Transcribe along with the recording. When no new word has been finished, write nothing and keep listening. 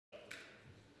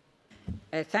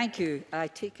Thank you. I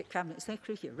take it, Cabinet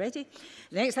Secretary, you're ready.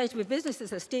 The next item of business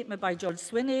is a statement by John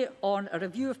Swinney on a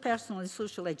review of personal and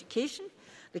social education.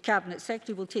 The Cabinet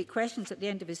Secretary will take questions at the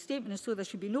end of his statement, and so there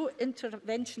should be no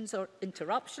interventions or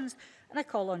interruptions. And I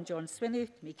call on John Swinney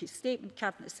to make his statement.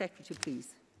 Cabinet Secretary,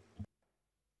 please.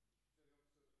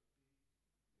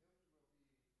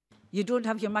 You don't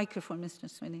have your microphone, Mr.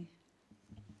 Swinney.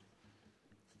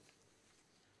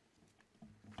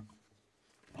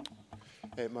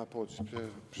 My apologies,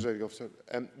 Presiding Officer.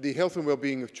 The health and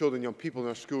well-being of children and young people in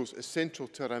our schools is central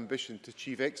to our ambition to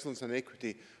achieve excellence and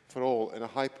equity for all in a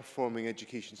high-performing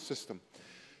education system.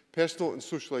 Personal and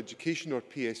social education, or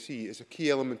PSE, is a key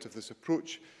element of this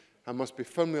approach and must be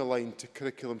firmly aligned to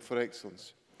curriculum for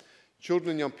excellence.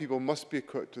 Children and young people must be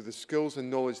equipped with the skills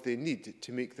and knowledge they need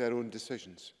to make their own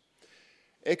decisions.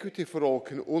 Equity for all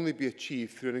can only be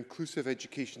achieved through an inclusive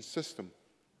education system.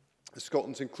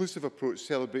 Scotland's inclusive approach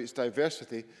celebrates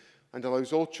diversity and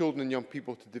allows all children and young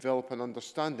people to develop an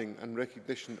understanding and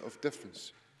recognition of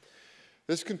difference.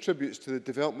 This contributes to the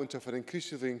development of an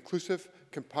increasingly inclusive,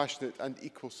 compassionate and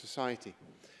equal society.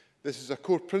 This is a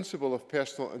core principle of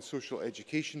personal and social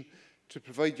education to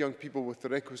provide young people with the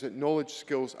requisite knowledge,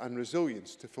 skills and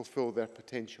resilience to fulfil their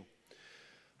potential.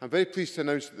 I am very pleased to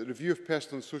announce that the review of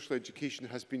personal and social education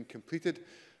has been completed,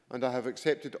 and I have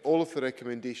accepted all of the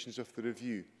recommendations of the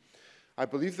review. I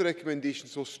believe the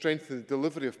recommendations will strengthen the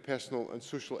delivery of personal and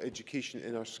social education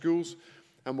in our schools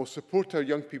and will support our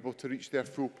young people to reach their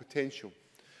full potential.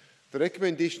 The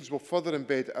recommendations will further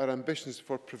embed our ambitions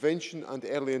for prevention and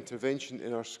early intervention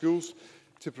in our schools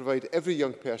to provide every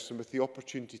young person with the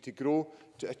opportunity to grow,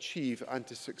 to achieve and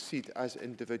to succeed as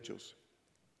individuals.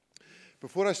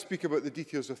 Before I speak about the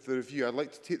details of the review, I'd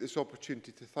like to take this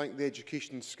opportunity to thank the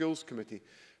Education and Skills Committee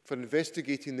for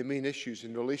investigating the main issues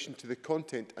in relation to the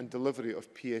content and delivery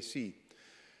of PSE.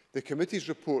 The committee's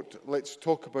report, Let's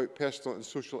Talk About Personal and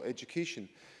Social Education,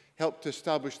 helped to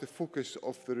establish the focus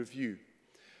of the review.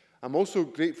 I'm also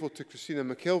grateful to Christina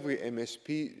McKelvey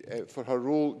MSP for her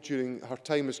role during her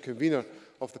time as convener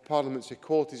of the Parliament's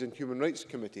Equalities and Human Rights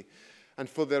Committee, and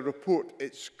for their report,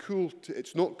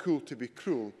 It's Not Cool to Be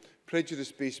Cruel,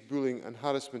 Prejudice-Based Bullying and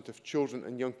Harassment of Children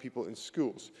and Young People in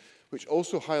Schools, which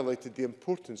also highlighted the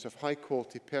importance of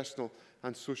high-quality personal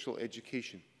and social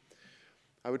education.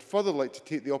 I would further like to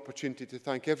take the opportunity to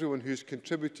thank everyone who has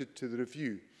contributed to the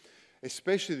review,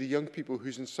 especially the young people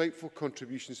whose insightful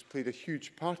contributions played a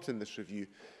huge part in this review.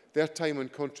 Their time and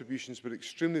contributions were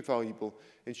extremely valuable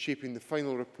in shaping the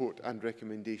final report and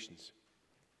recommendations.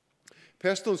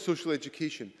 Personal and social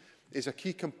education is a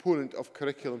key component of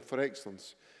curriculum for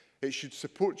excellence. It should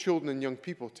support children and young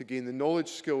people to gain the knowledge,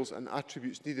 skills and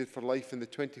attributes needed for life in the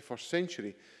 21st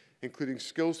century, including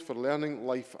skills for learning,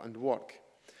 life and work.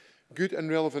 Good and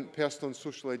relevant personal and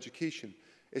social education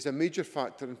is a major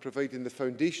factor in providing the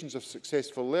foundations of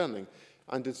successful learning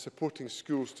and in supporting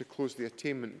schools to close the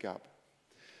attainment gap.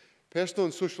 Personal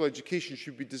and social education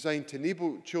should be designed to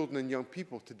enable children and young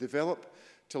people to develop,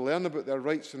 to learn about their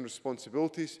rights and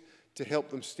responsibilities, to help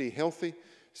them stay healthy,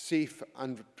 safe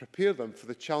and prepare them for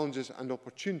the challenges and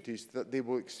opportunities that they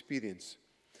will experience.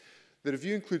 The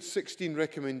review includes 16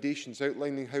 recommendations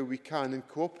outlining how we can, in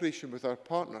cooperation with our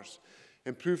partners,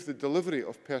 improve the delivery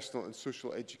of personal and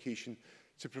social education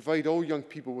to provide all young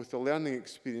people with the learning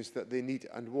experience that they need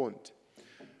and want.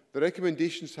 The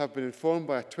recommendations have been informed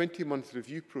by a 20-month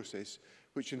review process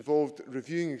which involved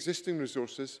reviewing existing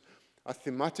resources, a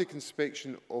thematic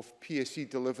inspection of PSE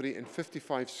delivery in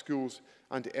 55 schools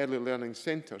and early learning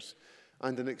centres,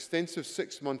 and an extensive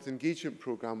 6-month engagement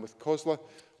programme with COSLA,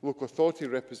 local authority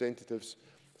representatives,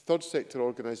 third sector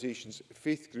organisations,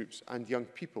 faith groups and young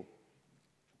people.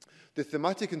 The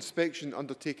thematic inspection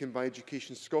undertaken by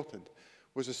Education Scotland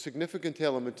was a significant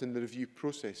element in the review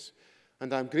process,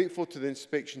 and I am grateful to the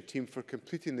inspection team for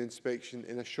completing the inspection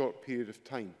in a short period of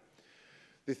time.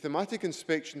 The thematic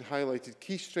inspection highlighted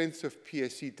key strengths of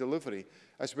PSE delivery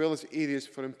as well as areas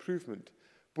for improvement,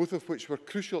 both of which were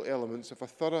crucial elements of a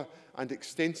thorough and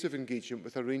extensive engagement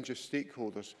with a range of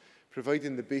stakeholders,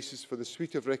 providing the basis for the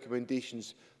suite of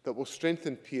recommendations that will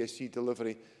strengthen PSE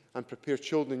delivery and prepare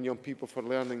children and young people for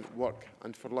learning, work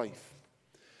and for life.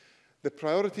 The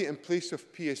priority and place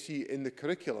of PSE in the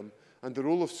curriculum and the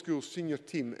role of schools' senior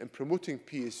team in promoting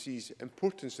PSE's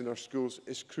importance in our schools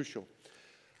is crucial.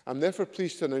 I am therefore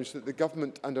pleased to announce that the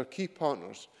Government and our key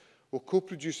partners will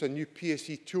co-produce a new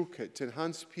PSE toolkit to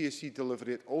enhance PSE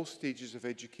delivery at all stages of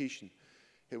education.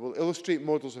 It will illustrate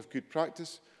models of good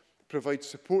practice, provide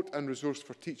support and resource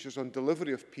for teachers on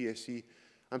delivery of PSE,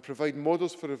 and provide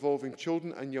models for involving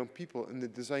children and young people in the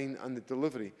design and the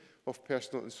delivery of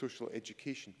personal and social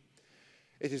education.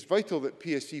 It is vital that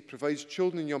PSE provides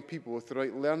children and young people with the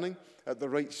right learning at the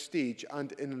right stage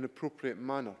and in an appropriate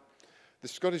manner. The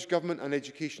Scottish Government and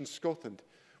Education Scotland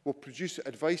will produce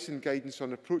advice and guidance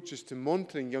on approaches to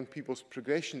monitoring young people's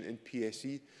progression in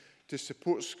PSE to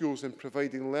support schools in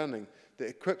providing learning that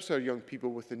equips our young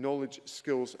people with the knowledge,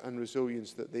 skills and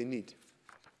resilience that they need.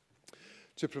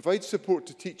 To provide support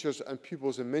to teachers and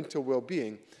pupils in mental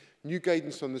well-being, new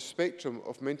guidance on the spectrum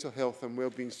of mental health and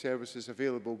well-being services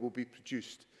available will be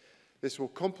produced. This will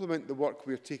complement the work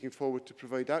we are taking forward to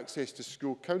provide access to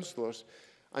school counsellors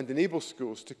and enable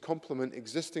schools to complement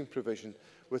existing provision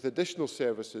with additional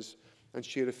services and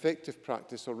share effective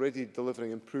practice already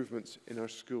delivering improvements in our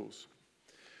schools.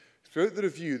 Throughout the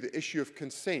review, the issue of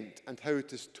consent and how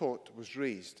it is taught was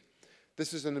raised.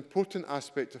 This is an important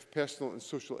aspect of personal and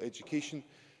social education.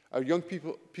 Our young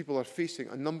people are facing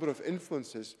a number of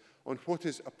influences on what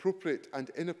is appropriate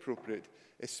and inappropriate,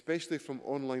 especially from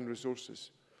online resources.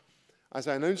 As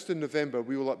I announced in November,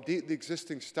 we will update the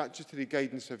existing statutory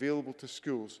guidance available to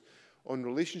schools on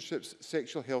relationships,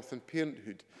 sexual health and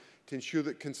parenthood to ensure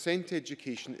that consent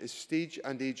education is stage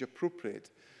and age appropriate,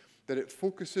 that it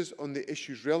focuses on the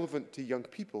issues relevant to young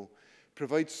people,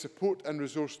 provides support and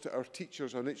resource to our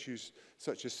teachers on issues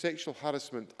such as sexual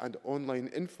harassment and online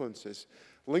influences,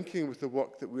 linking with the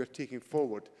work that we are taking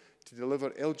forward to deliver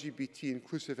LGBT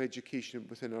inclusive education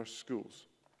within our schools.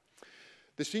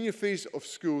 The senior phase of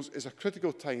schools is a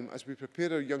critical time as we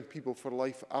prepare our young people for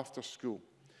life after school.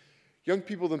 Young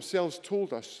people themselves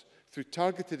told us through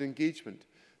targeted engagement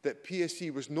that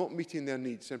PSE was not meeting their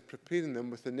needs and preparing them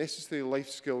with the necessary life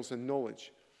skills and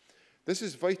knowledge. This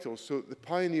is vital so that the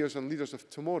pioneers and leaders of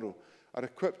tomorrow are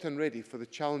equipped and ready for the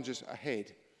challenges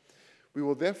ahead. We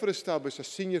will therefore establish a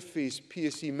senior phase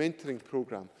PSE mentoring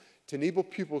programme to enable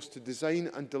pupils to design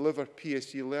and deliver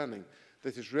PSE learning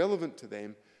that is relevant to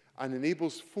them and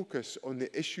enables focus on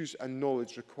the issues and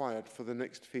knowledge required for the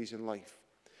next phase in life.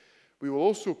 We will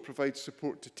also provide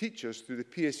support to teachers through the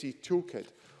PSE Toolkit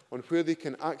on where they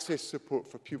can access support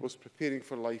for pupils preparing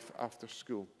for life after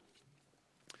school.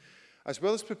 As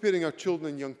well as preparing our children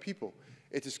and young people,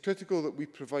 it is critical that we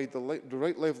provide the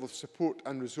right level of support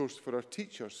and resource for our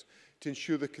teachers to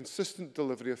ensure the consistent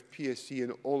delivery of PSE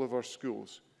in all of our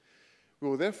schools. We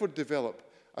will therefore develop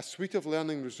a suite of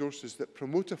learning resources that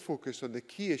promote a focus on the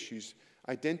key issues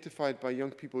identified by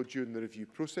young people during the review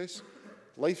process: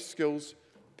 life skills,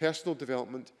 personal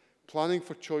development, planning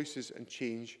for choices and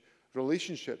change,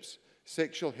 relationships,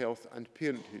 sexual health and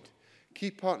parenthood.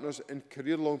 Key partners in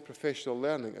career-long professional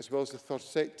learning, as well as the third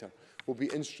sector, will be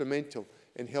instrumental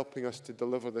in helping us to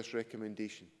deliver this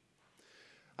recommendation.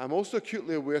 I am also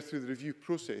acutely aware through the review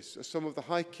process of some of the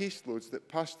high caseloads that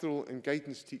pastoral and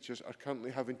guidance teachers are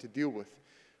currently having to deal with,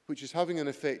 which is having an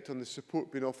effect on the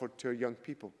support being offered to our young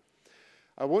people.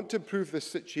 I want to improve this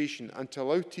situation and to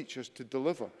allow teachers to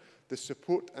deliver the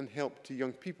support and help to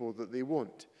young people that they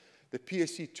want. The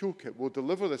PSE Toolkit will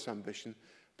deliver this ambition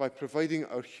by providing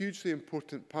our hugely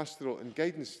important pastoral and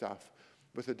guidance staff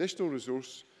with additional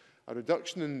resource, a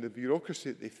reduction in the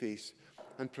bureaucracy that they face,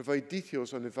 and provide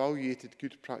details on evaluated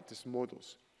good practice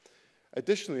models.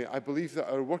 Additionally, I believe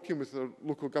that our working with our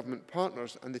local government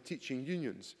partners and the teaching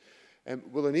unions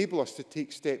will enable us to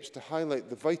take steps to highlight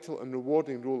the vital and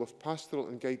rewarding role of pastoral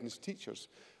and guidance teachers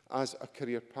as a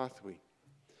career pathway.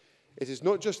 It is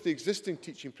not just the existing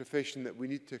teaching profession that we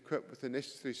need to equip with the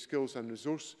necessary skills and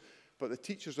resource, but the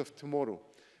teachers of tomorrow.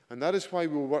 And that is why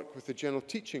we will work with the General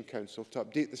Teaching Council to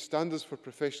update the standards for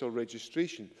professional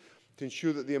registration to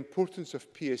ensure that the importance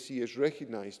of PSE is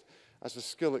recognised as a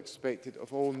skill expected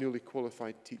of all newly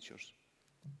qualified teachers.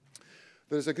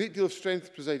 There is a great deal of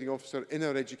strength, Presiding Officer, in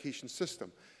our education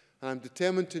system, and I am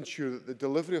determined to ensure that the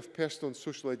delivery of personal and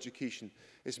social education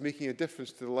is making a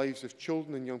difference to the lives of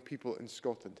children and young people in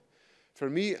Scotland. For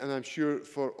me, and I'm sure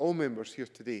for all members here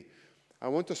today, I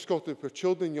want a Scotland where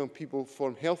children and young people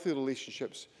form healthy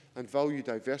relationships and value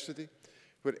diversity,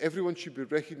 where everyone should be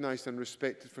recognised and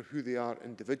respected for who they are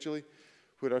individually,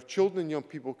 where our children and young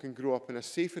people can grow up in a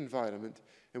safe environment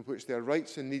in which their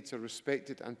rights and needs are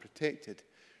respected and protected,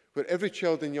 where every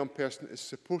child and young person is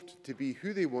supported to be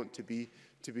who they want to be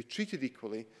treated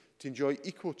equally, to enjoy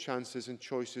equal chances and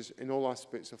choices in all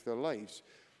aspects of their lives,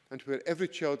 and where every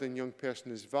child and young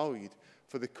person is valued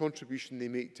for the contribution they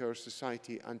make to our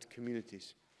society and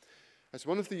communities. As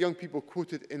one of the young people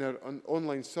quoted in our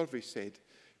online survey said,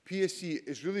 PSE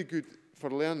is really good for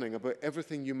learning about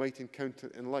everything you might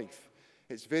encounter in life.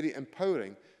 It's very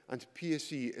empowering, and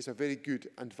PSE is a very good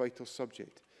and vital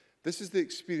subject. This is the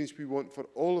experience we want for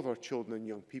all of our children and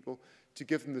young people, to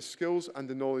give them the skills and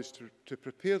the knowledge to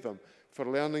prepare them for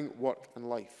learning, work and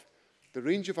life. The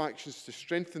range of actions to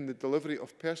strengthen the delivery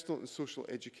of personal and social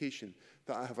education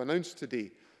that I have announced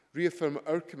today reaffirm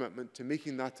our commitment to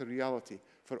making that a reality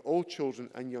for all children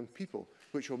and young people,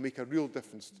 which will make a real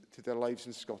difference to their lives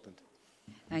in Scotland.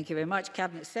 Thank you very much,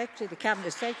 Cabinet Secretary. The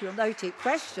Cabinet Secretary will now take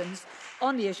questions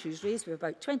on the issues raised. We have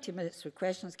about 20 minutes for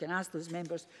questions. Can I ask those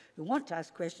members who want to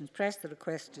ask questions, press the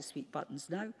request to speak buttons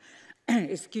now.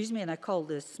 Excuse me, and I call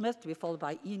Liz Smith to be followed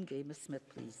by Ian Gray. Ms Smith,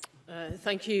 please.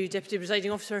 Thank you, Deputy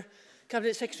Presiding Officer.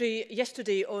 Cabinet Secretary,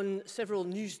 yesterday on several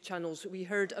news channels we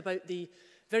heard about the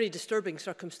very disturbing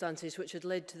circumstances which had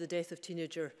led to the death of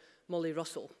teenager Molly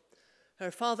Russell.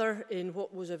 Her father, in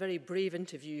what was a very brave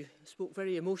interview, spoke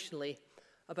very emotionally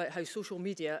about how social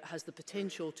media has the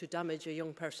potential to damage a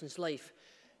young person's life,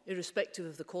 irrespective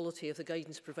of the quality of the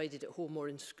guidance provided at home or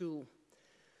in school.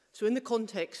 So in the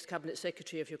context, Cabinet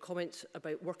Secretary, of your comments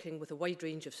about working with a wide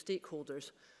range of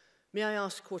stakeholders, may I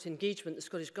ask what engagement the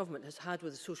Scottish Government has had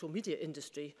with the social media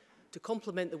industry to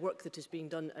complement the work that is being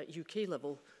done at UK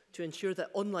level to ensure that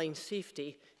online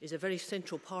safety is a very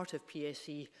central part of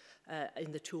PSE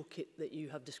in the toolkit that you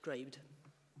have described?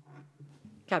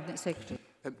 Cabinet Secretary.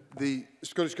 The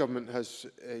Scottish Government has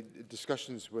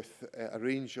discussions with a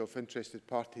range of interested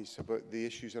parties about the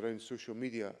issues around social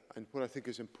media, and what I think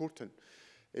is important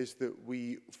is that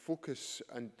we focus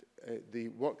and the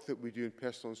work that we do in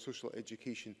personal and social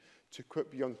education to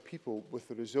equip young people with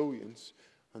the resilience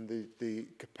and the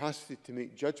capacity to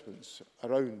make judgments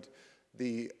around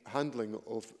the handling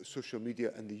of social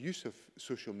media and the use of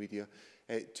social media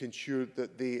to ensure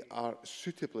that they are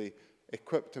suitably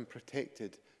equipped and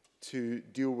protected to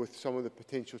deal with some of the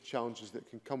potential challenges that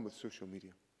can come with social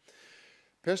media.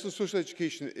 Personal social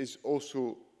education is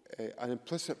also an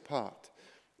implicit part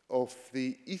of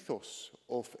the ethos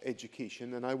of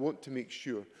education, and I want to make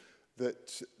sure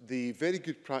that the very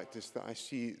good practice that I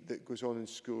see that goes on in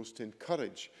schools to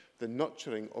encourage the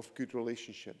nurturing of good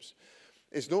relationships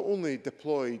is not only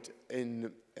deployed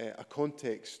in a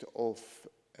context of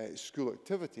school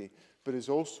activity, but is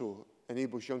also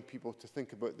enables young people to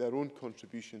think about their own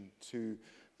contribution to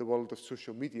the world of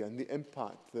social media and the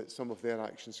impact that some of their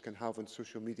actions can have on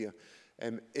social media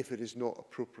if it is not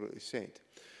appropriately set.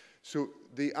 So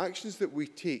the actions that we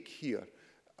take here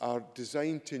are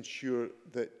designed to ensure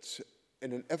that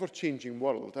in an ever-changing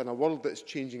world, and a world that's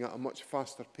changing at a much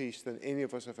faster pace than any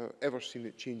of us have ever seen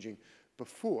it changing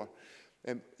before,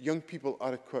 young people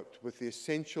are equipped with the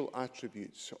essential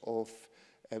attributes of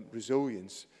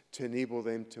resilience to enable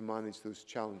them to manage those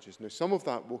challenges. Now, some of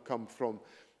that will come from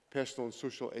personal and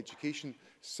social education.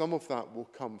 Some of that will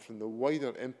come from the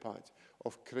wider impact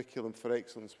of Curriculum for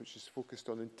Excellence, which is focused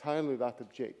on entirely that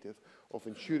objective of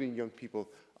ensuring young people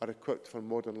are equipped for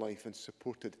modern life and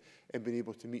supported in being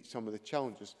able to meet some of the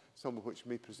challenges, some of which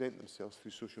may present themselves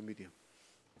through social media.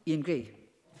 Ian Gray,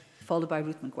 followed by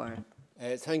Ruth Maguire.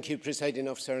 Thank you, Presiding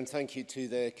Officer, and thank you to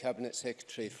the Cabinet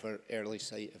Secretary for early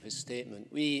sight of his statement.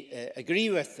 We agree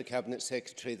with the Cabinet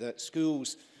Secretary that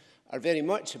schools are very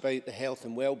much about the health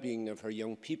and well-being of our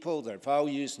young people, their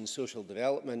values and social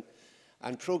development,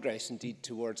 and progress indeed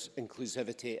towards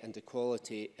inclusivity and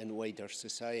equality in wider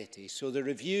society. So the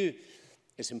review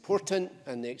is important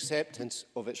and the acceptance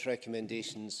of its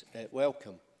recommendations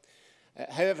welcome.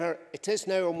 However, it is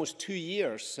now almost 2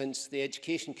 years since the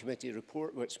Education Committee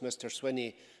report, which Mr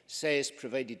Swinney says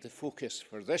provided the focus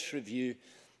for this review,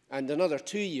 and another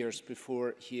 2 years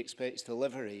before he expects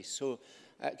delivery. So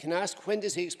can I ask, when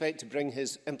does he expect to bring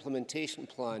his implementation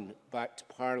plan back to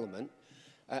Parliament?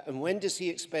 And when does he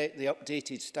expect the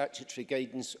updated statutory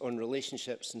guidance on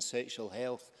relationships and sexual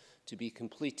health to be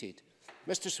completed?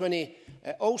 Mr Swinney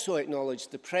also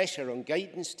acknowledged the pressure on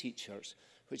guidance teachers,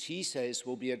 which he says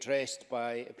will be addressed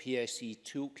by a PSE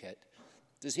toolkit.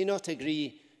 Does he not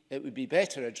agree it would be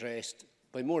better addressed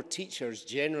by more teachers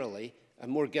generally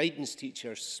and more guidance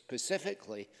teachers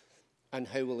specifically, and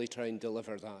how will he try and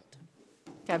deliver that?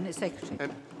 Cabinet Secretary.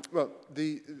 Well,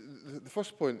 the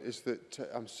first point is that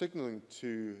I'm signalling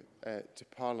to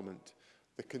Parliament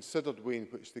the considered way in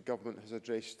which the Government has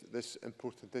addressed this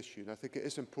important issue. And I think it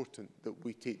is important that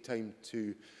we take time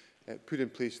to put in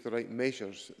place the right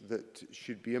measures that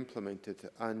should be implemented.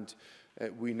 And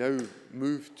we now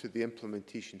move to the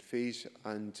implementation phase,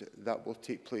 and that will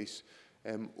take place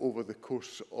over the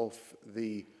course of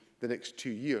the next 2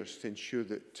 years to ensure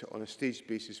that on a staged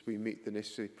basis we make the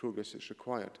necessary progress that's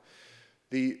required.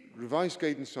 The revised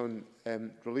guidance on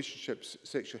relationships,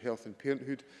 sexual health and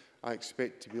parenthood I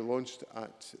expect to be launched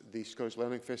at the Scottish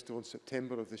Learning Festival in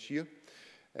September of this year.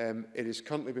 It is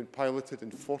currently been piloted in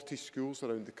 40 schools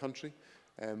around the country.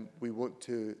 We want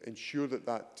to ensure that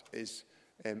that is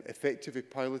effectively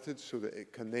piloted so that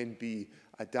it can then be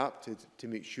adapted to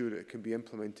make sure that it can be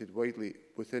implemented widely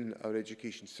within our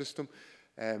education system.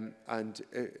 But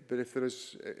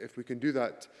if we can do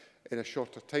that in a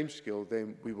shorter timescale,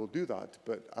 then we will do that.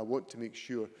 But I want to make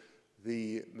sure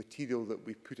the material that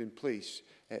we put in place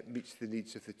meets the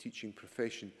needs of the teaching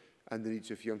profession and the needs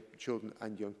of young children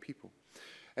and young people.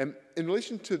 In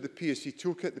relation to the PSC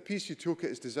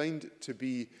Toolkit is designed to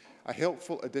be a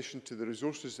helpful addition to the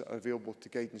resources that are available to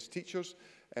guidance teachers,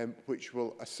 which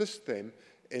will assist them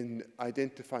in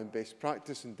identifying best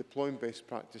practice and deploying best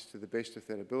practice to the best of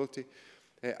their ability.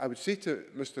 I would say to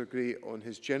Mr Gray on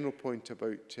his general point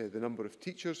about the number of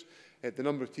teachers, the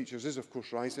number of teachers is of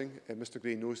course rising. Mr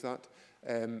Gray knows that.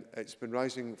 It's been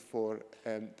rising for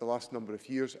the last number of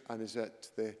years and is at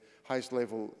the highest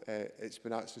level it's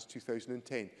been at since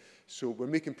 2010. So we're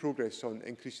making progress on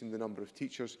increasing the number of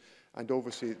teachers, and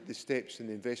obviously the steps and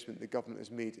the investment the government has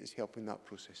made is helping that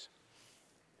process.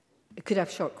 Could I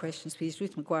have short questions, please?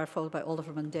 Ruth Maguire, followed by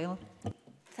Oliver Mundell.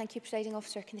 Thank you, Presiding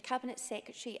Officer. Can the Cabinet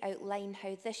Secretary outline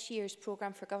how this year's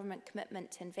programme for government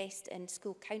commitment to invest in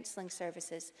school counselling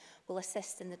services will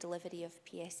assist in the delivery of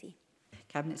PSE?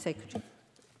 Cabinet Secretary.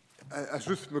 As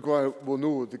Ruth Maguire will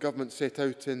know, the government set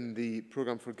out in the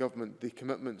programme for government the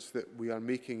commitments that we are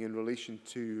making in relation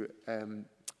to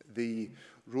the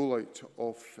rollout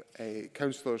of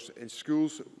counsellors in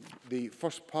schools. The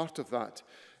first part of that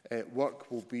work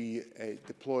will be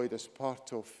deployed as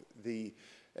part of the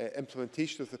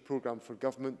implementation of the programme for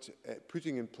government,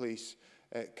 putting in place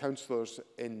counsellors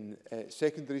in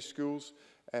secondary schools.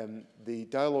 The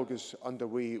dialogue is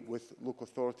underway with local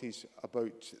authorities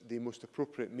about the most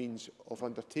appropriate means of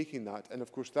undertaking that, and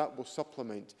of course that will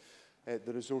supplement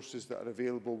the resources that are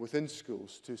available within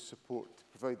schools to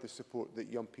provide the support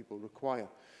that young people require.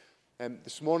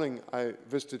 This morning I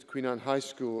visited Queen Anne High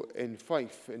School in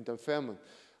Fife in Dunfermline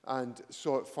and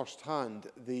saw at first hand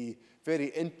the very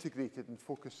integrated and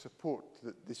focused support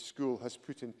that the school has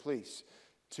put in place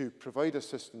to provide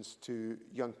assistance to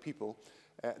young people.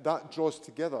 That draws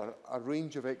together a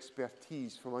range of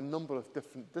expertise from a number of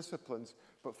different disciplines,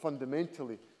 but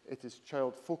fundamentally it is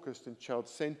child-focused and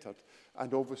child-centred,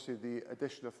 and obviously the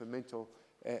addition of the mental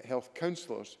health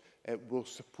counsellors will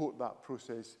support that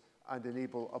process and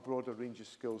enable a broader range of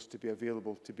skills to be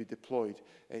available to be deployed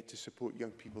to support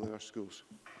young people in our schools.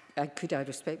 Could I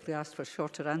respectfully ask for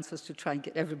shorter answers to try and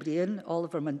get everybody in?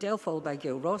 Oliver Mundell, followed by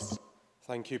Gail Ross.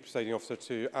 Thank you, Presiding Officer.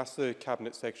 To ask the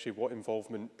Cabinet Secretary what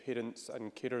involvement parents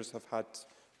and carers have had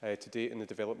to date in the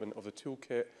development of the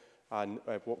toolkit, and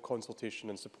what consultation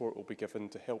and support will be given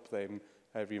to help them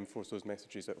reinforce those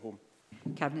messages at home.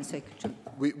 Cabinet Secretary.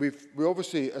 We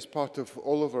obviously, as part of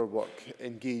all of our work,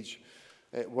 engage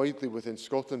widely within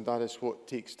Scotland. That is what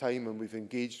takes time, and we've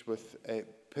engaged with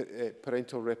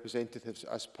parental representatives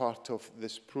as part of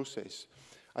this process.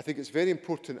 I think it's very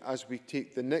important as we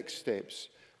take the next steps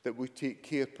that we take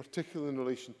care, particularly in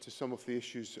relation to some of the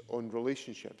issues on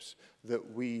relationships,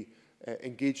 that we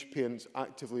engage parents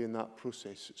actively in that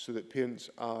process so that parents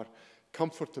are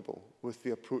comfortable with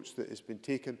the approach that has been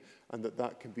taken, and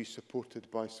that can be supported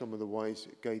by some of the wise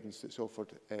guidance that's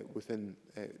offered within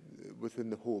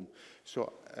the home.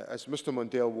 So, as Mr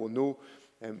Mundell will know,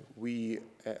 we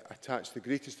attach the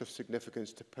greatest of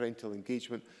significance to parental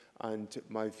engagement, and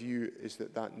my view is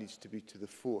that that needs to be to the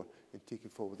fore in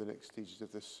taking forward the next stages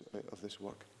of this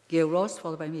work. Gail Ross,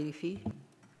 followed by Mary Fee. Thank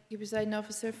you, Presiding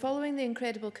Officer. Following the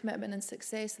incredible commitment and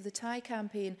success of the TIE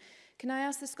campaign, can I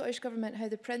ask the Scottish Government how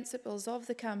the principles of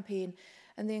the campaign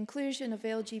and the inclusion of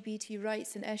LGBT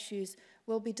rights and issues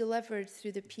will be delivered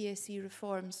through the PSE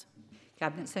reforms?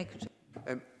 Cabinet Secretary.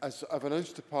 As I've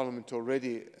announced to Parliament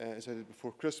already, as I did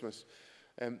before Christmas,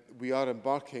 we are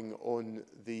embarking on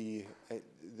the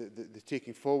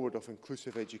taking forward of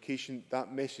inclusive education.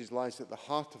 That message lies at the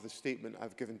heart of the statement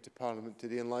I've given to Parliament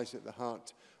today, and lies at the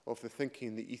heart of the thinking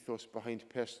and the ethos behind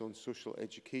personal and social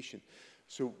education.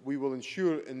 So we will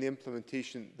ensure in the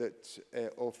implementation that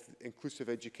of inclusive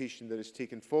education that is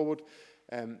taken forward,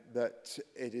 that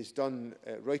it is done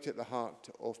right at the heart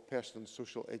of personal and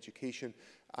social education,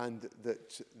 and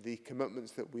that the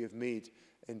commitments that we have made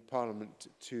in Parliament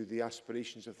to the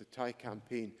aspirations of the TIE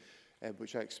campaign,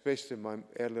 which I expressed in my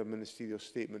earlier ministerial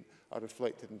statement, are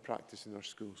reflected in practice in our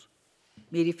schools.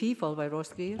 Mary Fee, followed by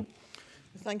Ross Greer.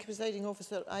 Thank you, Presiding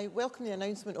Officer. I welcome the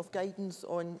announcement of guidance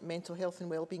on mental health and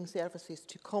wellbeing services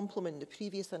to complement the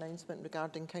previous announcement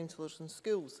regarding counsellors in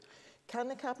schools. Can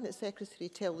the Cabinet Secretary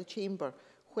tell the Chamber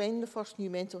when the first new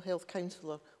mental health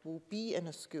counsellor will be in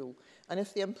a school, and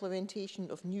if the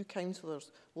implementation of new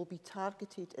counsellors will be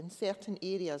targeted in certain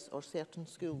areas or certain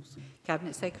schools?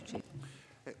 Cabinet Secretary.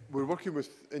 We're working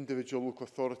with individual local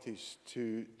authorities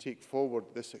to take forward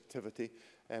this activity.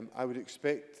 I would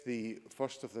expect the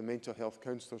first of the mental health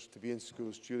counsellors to be in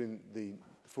schools during the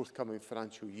forthcoming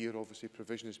financial year. Obviously,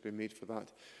 provision has been made for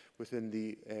that within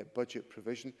the budget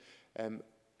provision. And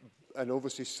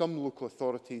obviously, some local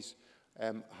authorities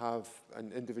and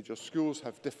individual schools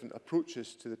have different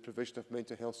approaches to the provision of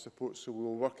mental health support, so we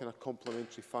will work in a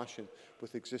complementary fashion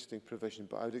with existing provision.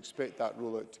 But I would expect that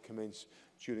rollout to commence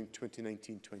during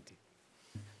 2019-20.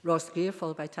 Ross Greer,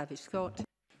 followed by Tavish Scott.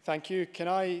 Thank you. Can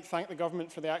I thank the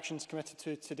Government for the actions committed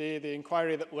to today? The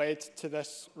inquiry that led to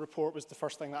this report was the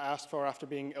first thing that I asked for after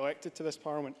being elected to this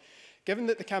Parliament. Given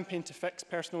that the campaign to fix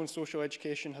personal and social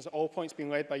education has at all points been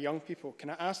led by young people,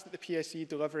 can I ask that the PSE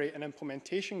Delivery and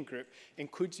Implementation Group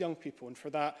includes young people? And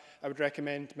for that, I would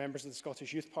recommend members of the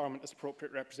Scottish Youth Parliament as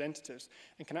appropriate representatives.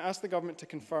 And can I ask the Government to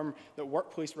confirm that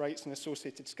workplace rights and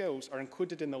associated skills are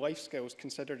included in the life skills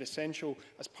considered essential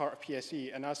as part of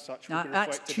PSE, and as such will be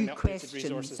reflected in the updated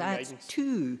resources and guidance? That's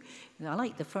two. I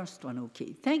like the first one,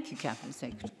 okay. Thank you, Cabinet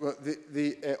Secretary. Well,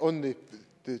 on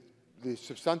the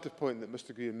substantive point that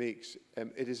Mr Greer makes,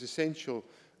 it is essential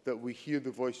that we hear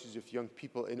the voices of young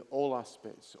people in all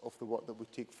aspects of the work that we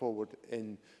take forward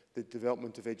in the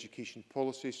development of education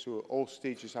policy. So at all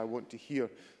stages I want to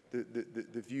hear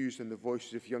the views and the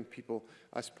voices of young people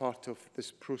as part of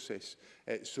this process.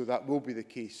 So that will be the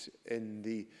case in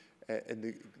the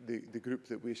group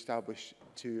that we establish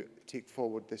to take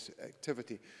forward this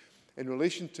activity. In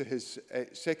relation to his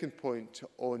second point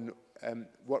on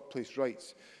workplace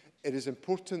rights, it is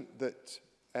important that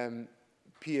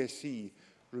PSE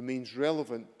remains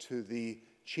relevant to the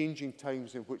changing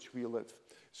times in which we live.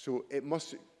 So it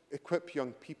must equip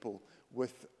young people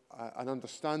with an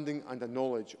understanding and a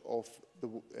knowledge of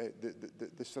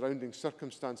the surrounding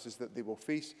circumstances that they will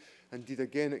face. Indeed,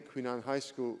 again at Queen Anne High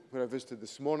School, where I visited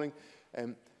this morning,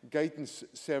 guidance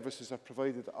services are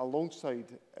provided alongside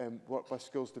Work by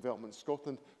Skills Development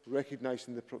Scotland,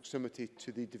 recognising the proximity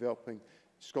to the developing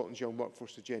Scotland's young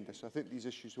workforce agenda. So I think these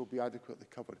issues will be adequately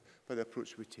covered by the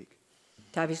approach we take.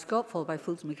 Tavish Scott, followed by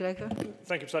Fulton McGregor.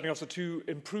 Thank you, Presiding Officer. To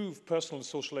improve personal and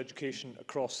social education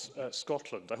across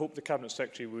Scotland, I hope the Cabinet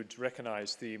Secretary would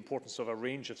recognise the importance of a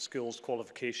range of skills,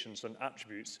 qualifications and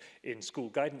attributes in school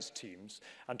guidance teams,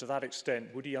 and to that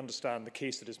extent, would he understand the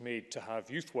case that is made to have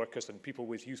youth workers and people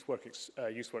with youth work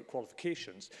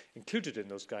qualifications included in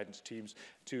those guidance teams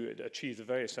to achieve the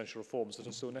very essential reforms that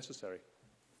are so necessary?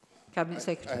 Cabinet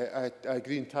Secretary. I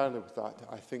agree entirely with that.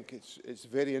 I think it's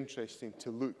very interesting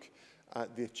to look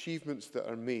at the achievements that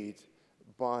are made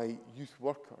by youth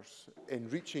workers in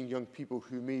reaching young people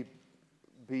who may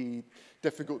be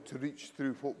difficult to reach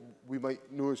through what we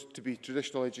might know as to be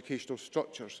traditional educational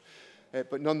structures,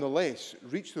 but nonetheless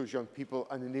reach those young people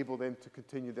and enable them to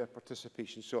continue their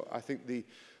participation. So I think the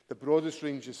broadest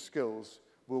range of skills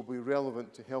will be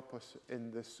relevant to help us in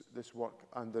this work,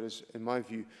 and there is, in my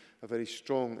view, a very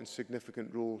strong and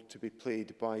significant role to be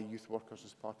played by youth workers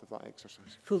as part of that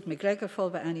exercise. Fulton McGregor,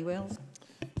 followed by Annie Wells.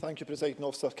 Thank you, Presiding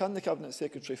Officer. Can the Cabinet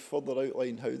Secretary further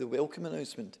outline how the welcome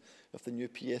announcement of the new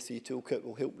PSE toolkit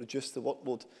will help reduce the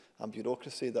workload and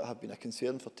bureaucracy that have been a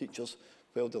concern for teachers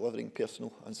while delivering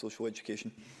personal and social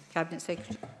education? Cabinet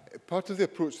Secretary. Part of the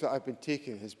approach that I've been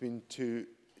taking has been to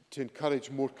encourage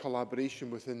more collaboration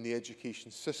within the education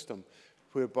system,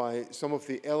 whereby some of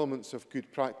the elements of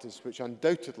good practice, which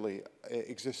undoubtedly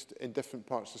exist in different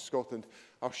parts of Scotland,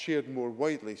 are shared more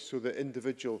widely, so that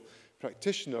individual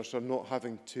practitioners are not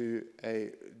having to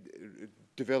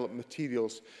develop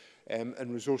materials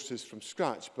and resources from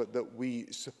scratch, but that we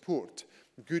support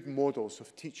good models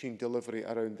of teaching delivery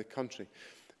around the country.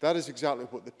 That is exactly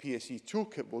what the PSE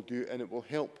toolkit will do, and it will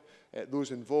help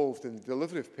those involved in the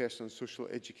delivery of personal and social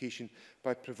education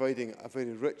by providing a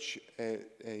very rich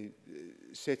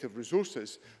set of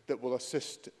resources that will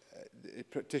assist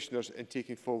practitioners in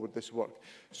taking forward this work.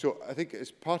 So I think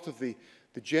it's part of the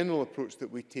general approach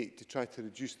that we take to try to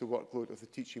reduce the workload of the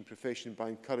teaching profession by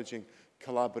encouraging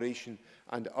collaboration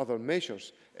and other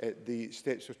measures. The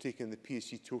steps we're taking in the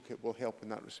PSE toolkit will help in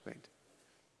that respect.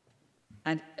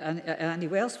 And Annie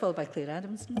Wells, followed by Claire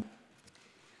Adamson.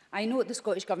 I note the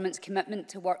Scottish Government's commitment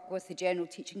to work with the General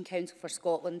Teaching Council for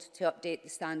Scotland to update the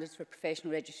standards for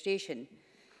professional registration.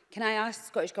 Can I ask the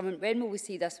Scottish Government, when will we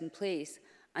see this in place?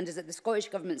 And is it the Scottish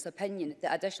Government's opinion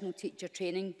that additional teacher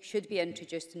training should be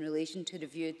introduced in relation to the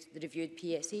reviewed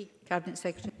PSE? Cabinet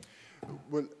Secretary.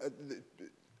 Well,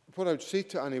 what I would say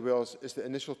to Annie Wells is that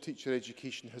initial teacher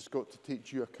education has got to take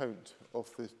due account of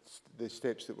the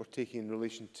steps that we're taking in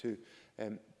relation to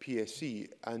PSE.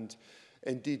 And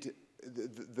indeed,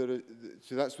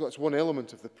 so that's one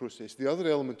element of the process. The other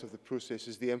element of the process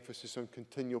is the emphasis on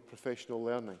continual professional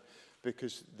learning,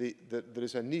 because there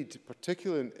is a need,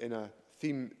 particularly in a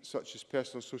theme such as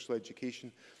personal social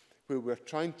education, where we're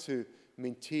trying to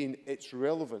maintain its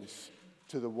relevance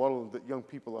to the world that young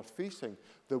people are facing.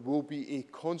 There will be a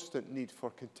constant need for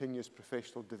continuous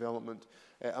professional development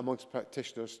amongst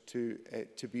practitioners to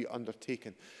be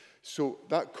undertaken. So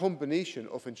that combination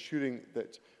of ensuring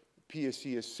that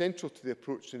PSE is central to the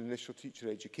approach in initial teacher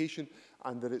education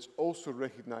and that it's also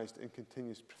recognised in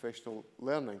continuous professional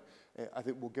learning, I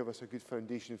think will give us a good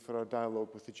foundation for our dialogue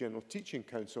with the General Teaching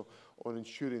Council on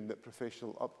ensuring that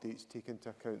professional updates take into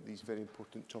account these very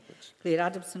important topics. Claire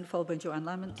Adamson, followed by Joanne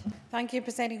Lamont. Thank you,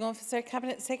 Presiding Officer.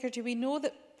 Cabinet Secretary, we know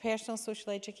that personal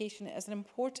social education is an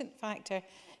important factor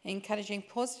in encouraging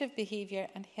positive behaviour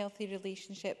and healthy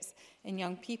relationships in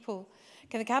young people.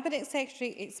 Can the Cabinet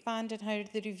Secretary expand on how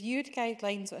the reviewed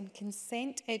guidelines on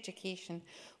consent education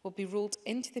will be rolled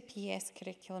into the PS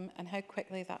curriculum and how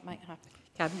quickly that might happen?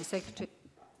 Cabinet Secretary.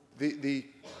 The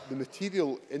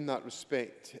material in that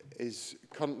respect is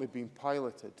currently being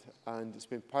piloted, and it's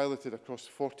been piloted across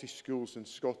 40 schools in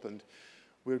Scotland.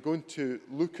 We're going to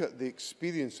look at the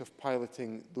experience of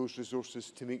piloting those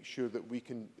resources to make sure that we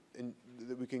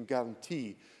can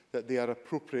guarantee that they are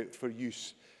appropriate for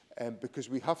use, because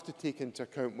we have to take into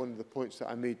account one of the points that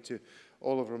I made to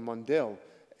Oliver Mundell,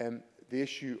 the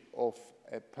issue of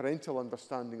parental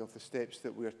understanding of the steps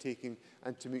that we are taking,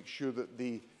 and to make sure that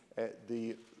the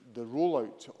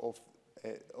rollout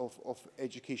of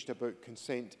education about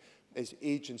consent is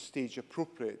age and stage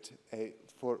appropriate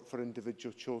for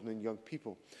individual children and young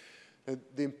people. Now,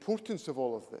 the importance of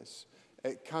all of this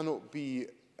cannot be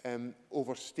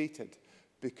overstated,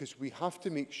 because we have to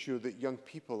make sure that young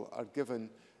people are given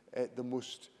the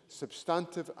most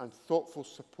substantive and thoughtful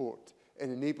support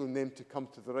in enabling them to come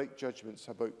to the right judgments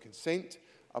about consent,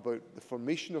 about the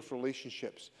formation of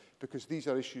relationships, because these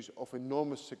are issues of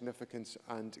enormous significance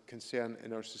and concern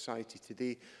in our society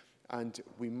today, and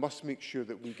we must make sure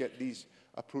that we get these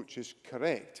approaches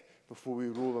correct before we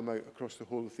roll them out across the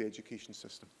whole of the education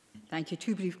system. Thank you.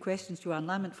 Two brief questions, Joanne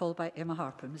Lamont, followed by Emma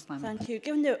Harper. Ms Lamont. Thank you.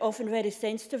 Given the often very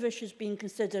sensitive issues being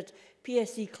considered,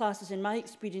 PSE classes, in my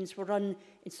experience, were run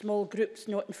in small groups,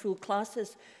 not in full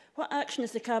classes. What action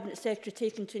is the Cabinet Secretary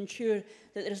taking to ensure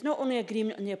that there is not only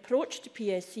agreement on the approach to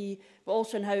PSE, but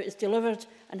also on how it is delivered,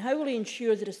 and how will he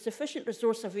ensure there is sufficient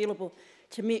resource available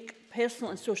to make personal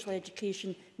and social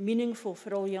education meaningful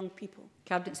for all young people?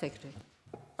 Cabinet Secretary.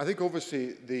 I think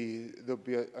obviously there'll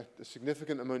be a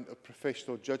significant amount of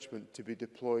professional judgment to be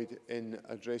deployed in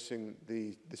addressing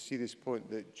the serious point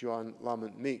that Joanne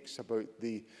Lamont makes about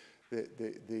the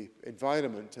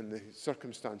environment and the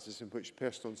circumstances in which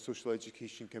personal and social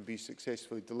education can be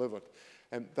successfully delivered.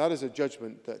 That is a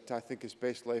judgment that I think is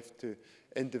best left to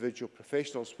individual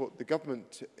professionals. What the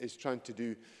government is trying to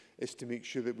do is to make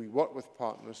sure that we work with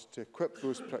partners to equip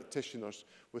those practitioners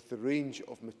with the range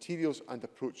of materials and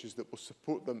approaches that will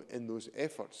support them in those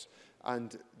efforts.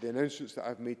 And the announcements that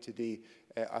I've made today,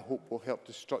 I hope will help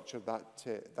to structure that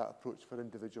approach for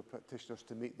individual practitioners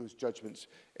to make those judgments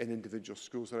in individual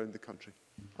schools around the country.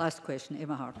 Last question,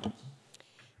 Emma Harper.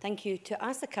 Thank you. To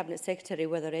ask the Cabinet Secretary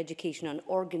whether education on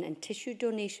organ and tissue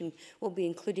donation will be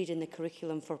included in the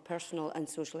curriculum for personal and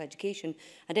social education,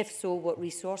 and if so, what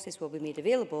resources will be made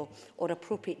available or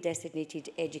appropriate designated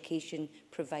education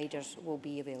providers will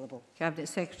be available. Cabinet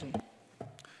Secretary.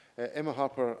 Emma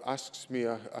Harper asks me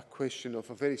a question of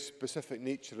a very specific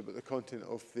nature about the content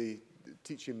of the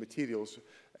teaching materials.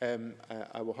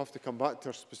 I will have to come back to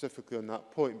her specifically on that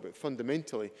point, but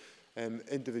fundamentally,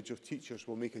 individual teachers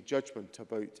will make a judgment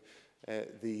about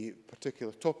the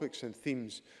particular topics and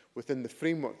themes within the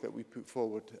framework that we put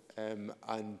forward, and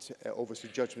obviously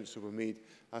judgments will be made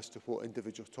as to what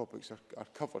individual topics are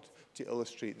covered to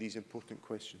illustrate these important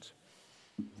questions.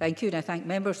 Thank you, and I thank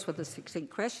members for the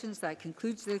succinct questions. That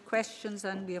concludes the questions,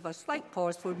 and we have a slight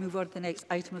pause before we move on to the next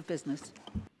item of business.